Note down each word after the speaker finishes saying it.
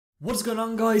What's going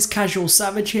on guys,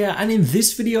 CasualSavage here, and in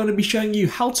this video I'm going to be showing you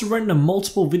how to render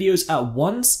multiple videos at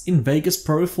once in Vegas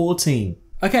Pro 14.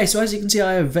 Okay, so as you can see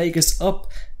I have Vegas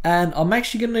up and I'm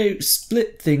actually going to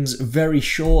split things very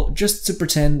short just to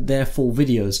pretend they're full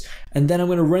videos, and then I'm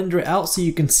going to render it out so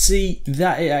you can see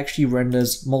that it actually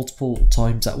renders multiple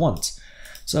times at once.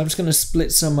 So I'm just going to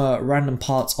split some random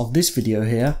parts of this video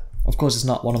here. Of course it's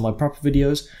not one of my proper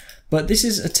videos, but this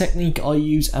is a technique I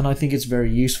use and I think it's very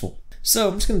useful. So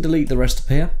I'm just going to delete the rest up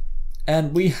here,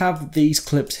 and we have these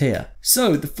clips here.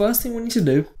 So the first thing we need to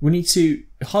do, we need to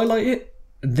highlight it,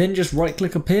 then just right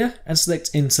click up here and select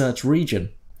insert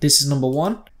region. This is number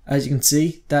 1. As you can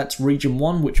see, that's region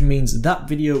 1, which means that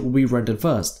video will be rendered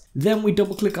first. Then we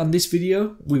double click on this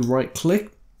video, we right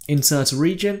click, insert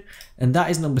region, and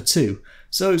that is number 2.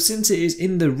 So since it is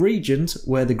in the regions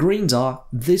where the greens are,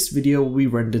 this video will be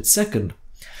rendered second.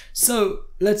 So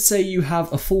let's say you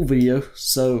have a full video,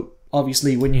 so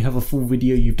obviously when you have a full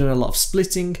video you've done a lot of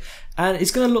splitting and it's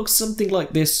going to look something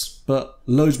like this but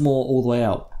loads more all the way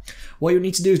out. What you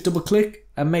need to do is double click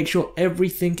and make sure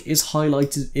everything is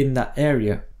highlighted in that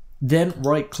area. Then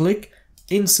right click,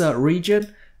 insert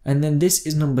region, and then this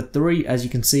is number 3, as you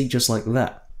can see, just like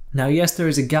that. Now yes, there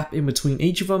is a gap in between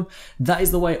each of them. That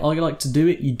is the way I like to do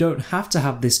it. You don't have to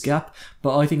have this gap,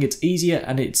 but I think it's easier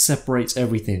and it separates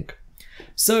everything.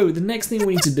 So the next thing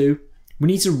we need to do, we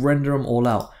need to render them all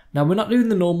out. Now we're not doing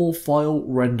the normal file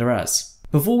render as.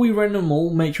 Before we render them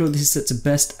all, make sure this is set to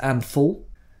best and full.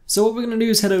 So what we're going to do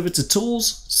is head over to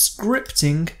Tools,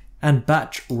 Scripting, and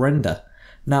Batch Render.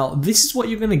 Now this is what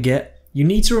you're going to get. You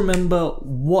need to remember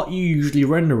what you usually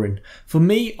render in. For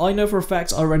me, I know for a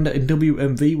fact I render in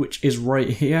WMV, which is right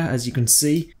here, as you can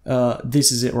see.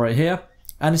 This is it right here.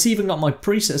 And it's even got my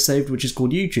preset saved, which is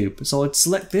called YouTube. So I'd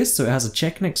select this so it has a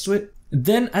check next to it.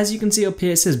 Then as you can see up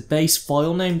here it says base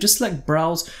file name, just select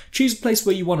browse, choose a place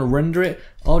where you want to render it.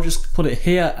 I'll just put it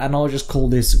here and I'll just call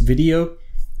this video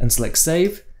and select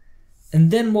save. And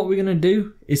then what we're going to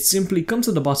do is simply come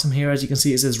to the bottom here. As you can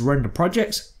see it says render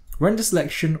projects, render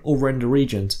selection, or render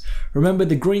regions. Remember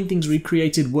the green things we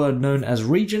created were known as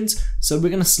regions, so we're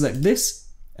going to select this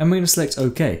and we're going to select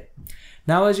OK.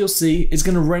 Now as you'll see it's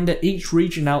going to render each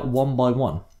region out one by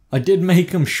one. I did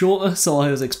make them shorter so I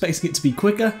was expecting it to be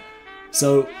quicker.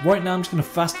 So right now I'm just going to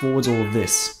fast forward all of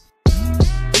this.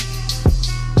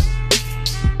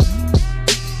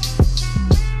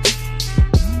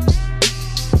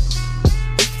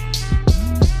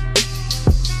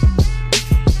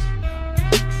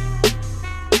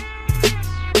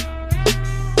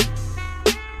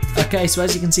 Okay, so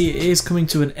as you can see it is coming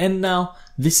to an end now.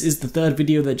 This is the third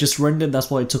video that just rendered,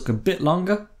 that's why it took a bit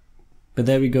longer. But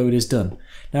there we go, it is done.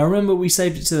 Now remember we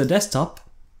saved it to the desktop.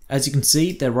 As you can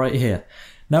see, they're right here.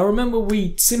 Now remember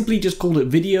we simply just called it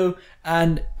video,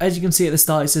 and as you can see at the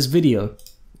start it says video.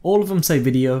 All of them say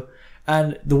video,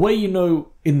 and the way you know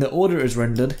in the order it is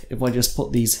rendered, if I just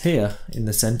put these here in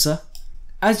the center,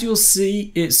 as you'll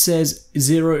see it says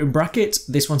 0 in brackets,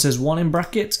 this one says 1 in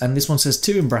brackets, and this one says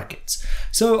 2 in brackets.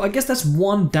 So I guess that's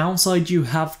one downside you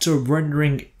have to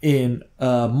rendering in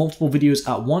multiple videos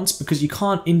at once, because you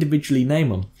can't individually name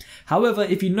them. However,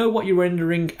 if you know what you're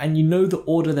rendering and you know the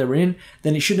order they're in,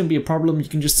 then it shouldn't be a problem. You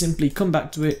can just simply come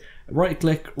back to it, right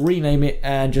click, rename it,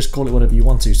 and just call it whatever you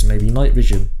want to, so maybe night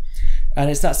vision.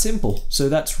 And it's that simple. So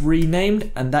that's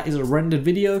renamed, and that is a rendered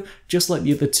video, just like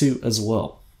the other two as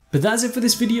well. But that's it for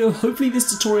this video. Hopefully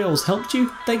this tutorial has helped you.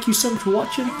 Thank you so much for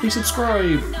watching. Please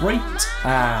subscribe, rate,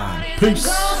 and peace.